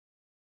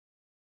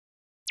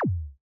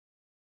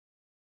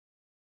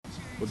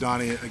Well,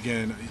 Donnie,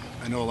 again,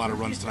 I know a lot of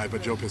runs tonight,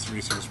 but Joe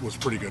Pistorius was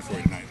pretty good for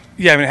you tonight.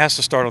 Yeah, I mean, it has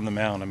to start on the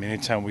mound. I mean,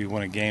 anytime we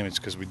win a game, it's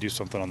because we do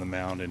something on the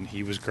mound, and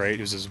he was great.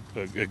 It was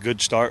a good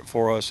start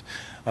for us.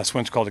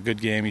 Swin's called a good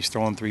game. He's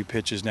throwing 3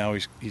 pitches now.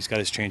 He's got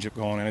his changeup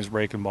going and his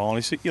breaking ball, and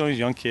he's he's a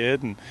young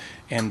kid,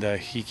 and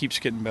he keeps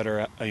getting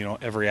better,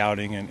 every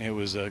outing. And it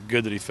was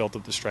good that he filled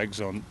up the strike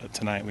zone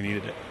tonight. We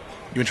needed it.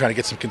 You've been trying to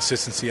get some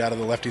consistency out of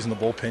the lefties in the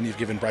bullpen. You've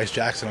given Bryce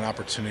Jackson an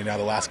opportunity now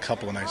the last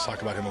couple of nights.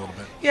 Talk about him a little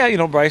bit.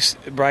 Yeah,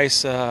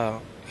 Bryce.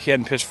 He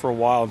hadn't pitched for a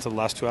while until the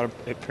last 2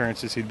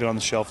 appearances. He'd been on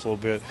the shelf a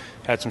little bit,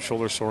 had some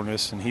shoulder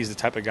soreness, and he's the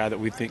type of guy that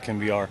we think can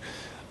be our,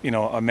 a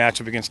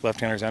matchup against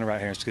left-handers and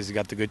right-handers because he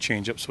got the good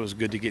changeup. So it was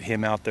good to get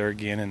him out there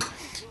again. And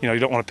you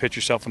don't want to pitch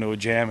yourself into a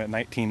jam at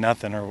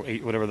 19-0 or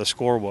 8, whatever the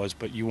score was,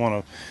 but you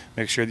want to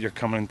make sure that you're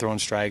coming and throwing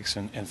strikes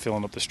and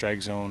filling up the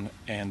strike zone.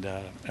 And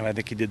I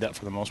think he did that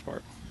for the most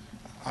part.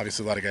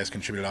 Obviously, a lot of guys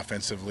contributed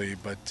offensively,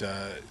 but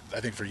I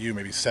think for you,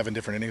 maybe 7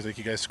 different innings like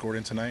you guys scored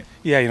in tonight.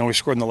 Yeah, we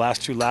scored in the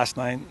last 2 last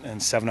night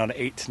and 7 out of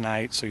 8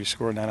 tonight. So you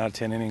score 9 out of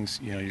 10 innings.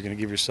 You're going to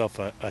give yourself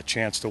a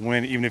chance to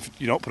win, even if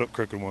you don't put up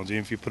crooked ones,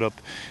 even if you put up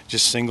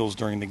just singles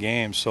during the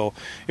game. So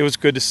it was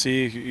good to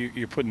see.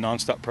 You're putting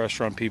nonstop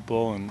pressure on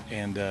people,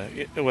 and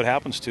what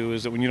happens too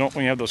is that when you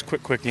have those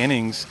quick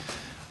innings.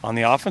 On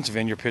the offensive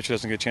end, your pitcher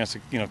doesn't get a chance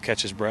to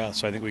catch his breath.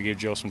 So I think we gave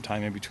Joe some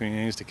time in between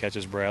innings to catch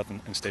his breath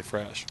and stay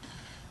fresh.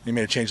 You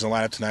made a change in the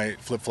lineup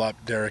tonight,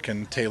 flip-flop Derek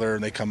and Taylor,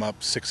 and they come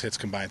up 6 hits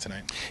combined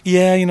tonight.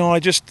 Yeah,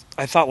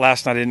 I thought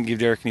last night I didn't give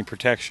Derek any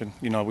protection.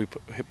 We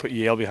put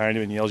Yale behind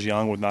him, and Yale's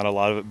young with not a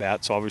lot of at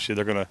bats, so obviously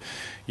they're going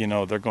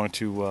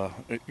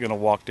to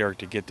walk Derek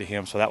to get to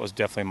him. So that was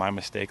definitely my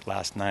mistake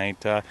last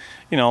night. And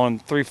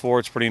 3-4,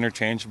 it's pretty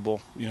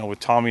interchangeable. With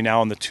Tommy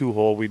now in the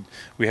 2-hole,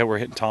 we're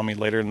hitting Tommy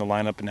later in the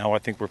lineup, and now I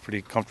think we're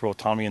pretty comfortable with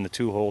Tommy in the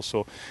 2-hole.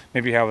 So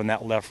maybe having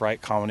that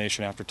left-right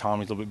combination after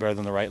Tommy's a little bit better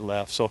than the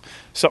right-left. So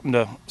something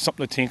to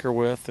tinker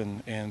with,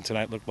 and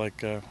tonight looked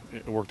like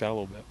it worked out a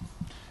little bit.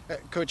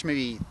 Coach,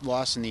 maybe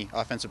lost in the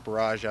offensive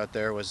barrage out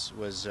there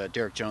was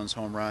Derek Jones'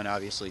 home run,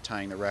 obviously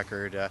tying the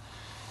record.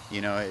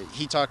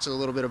 He talks a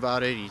little bit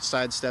about it. He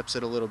sidesteps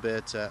it a little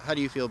bit. How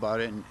do you feel about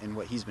it and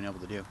what he's been able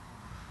to do?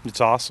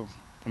 It's awesome.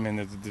 I mean,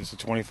 there's a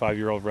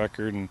 25-year-old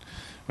record, and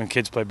when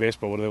kids play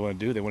baseball, what do they want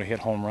to do? They want to hit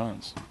home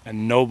runs.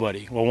 And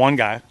one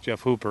guy,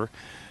 Jeff Hooper,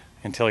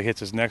 until he hits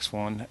his next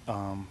one,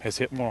 has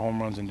hit more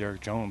home runs than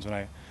Derek Jones. And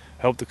I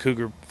hope the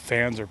Cougar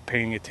fans are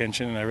paying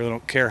attention, and I really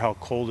don't care how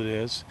cold it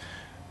is.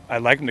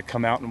 I'd like him to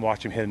come out and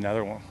watch him hit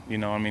another one.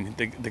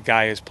 The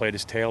guy has played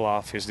his tail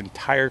off his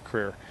entire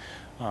career.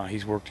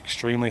 He's worked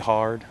extremely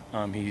hard.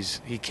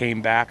 He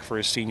came back for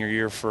his senior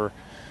year for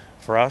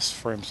us,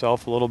 for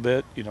himself a little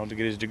bit, to get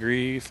his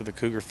degree, for the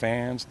Cougar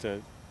fans,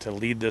 to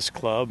lead this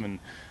club, and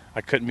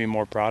I couldn't be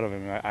more proud of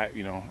him.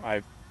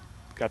 I've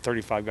got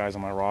 35 guys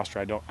on my roster.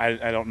 I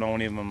don't know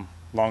any of them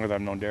longer than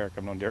I've known Derek.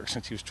 I've known Derek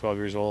since he was 12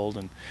 years old,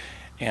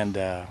 and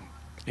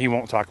he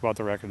won't talk about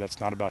the record. That's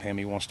not about him.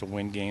 He wants to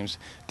win games.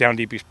 Down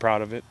deep, he's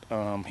proud of it.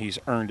 He's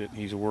earned it.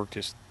 He's worked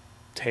his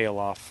tail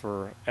off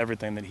for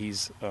everything that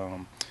he's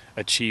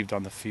achieved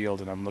on the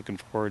field, and I'm looking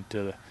forward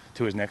to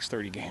his next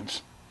 30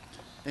 games.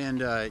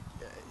 And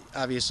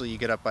obviously you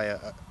get up by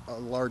a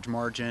large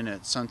margin.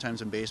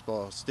 Sometimes in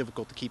baseball it's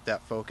difficult to keep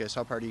that focus.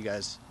 How proud are you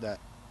guys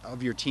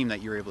of your team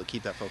that you were able to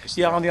keep that focus?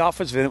 Yeah, on the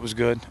offensive end it was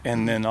good,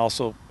 and then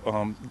also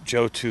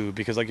Joe too,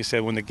 because like you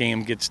said, when the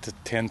game gets to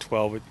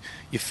 10-12,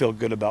 you feel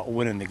good about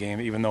winning the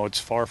game, even though it's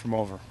far from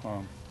over.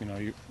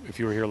 If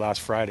you were here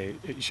last Friday,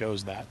 it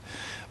shows that.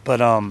 But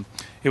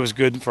it was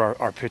good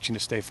for our pitching to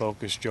stay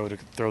focused, Joe, to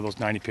throw those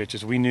 90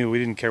 pitches. We knew we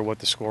didn't care what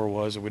the score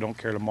was, or we don't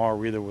care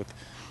tomorrow either with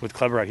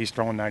Cleverite. He's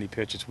throwing 90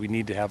 pitches. We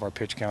need to have our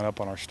pitch count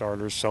up on our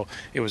starters. So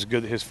it was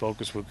good that his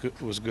focus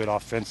was good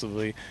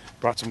offensively.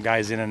 Brought some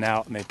guys in and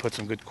out, and they put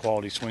some good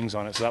quality swings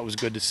on it. So that was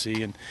good to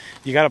see. And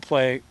you got to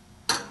play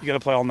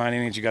all 9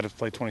 innings. You got to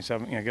play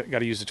 27. You got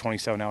to use the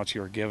 27 outs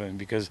you were given,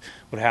 because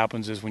what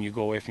happens is when you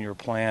go away from your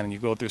plan and you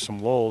go through some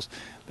lulls,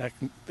 that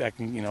can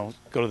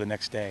go to the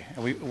next day.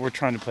 And we're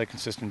trying to play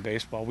consistent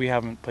baseball. We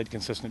haven't played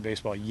consistent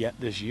baseball yet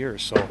this year,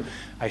 so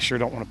I sure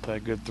don't want to play a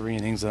good 3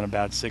 innings and a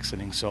bad 6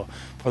 innings. So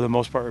for the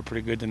most part, we're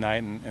pretty good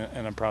tonight,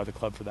 and I'm proud of the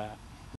club for that.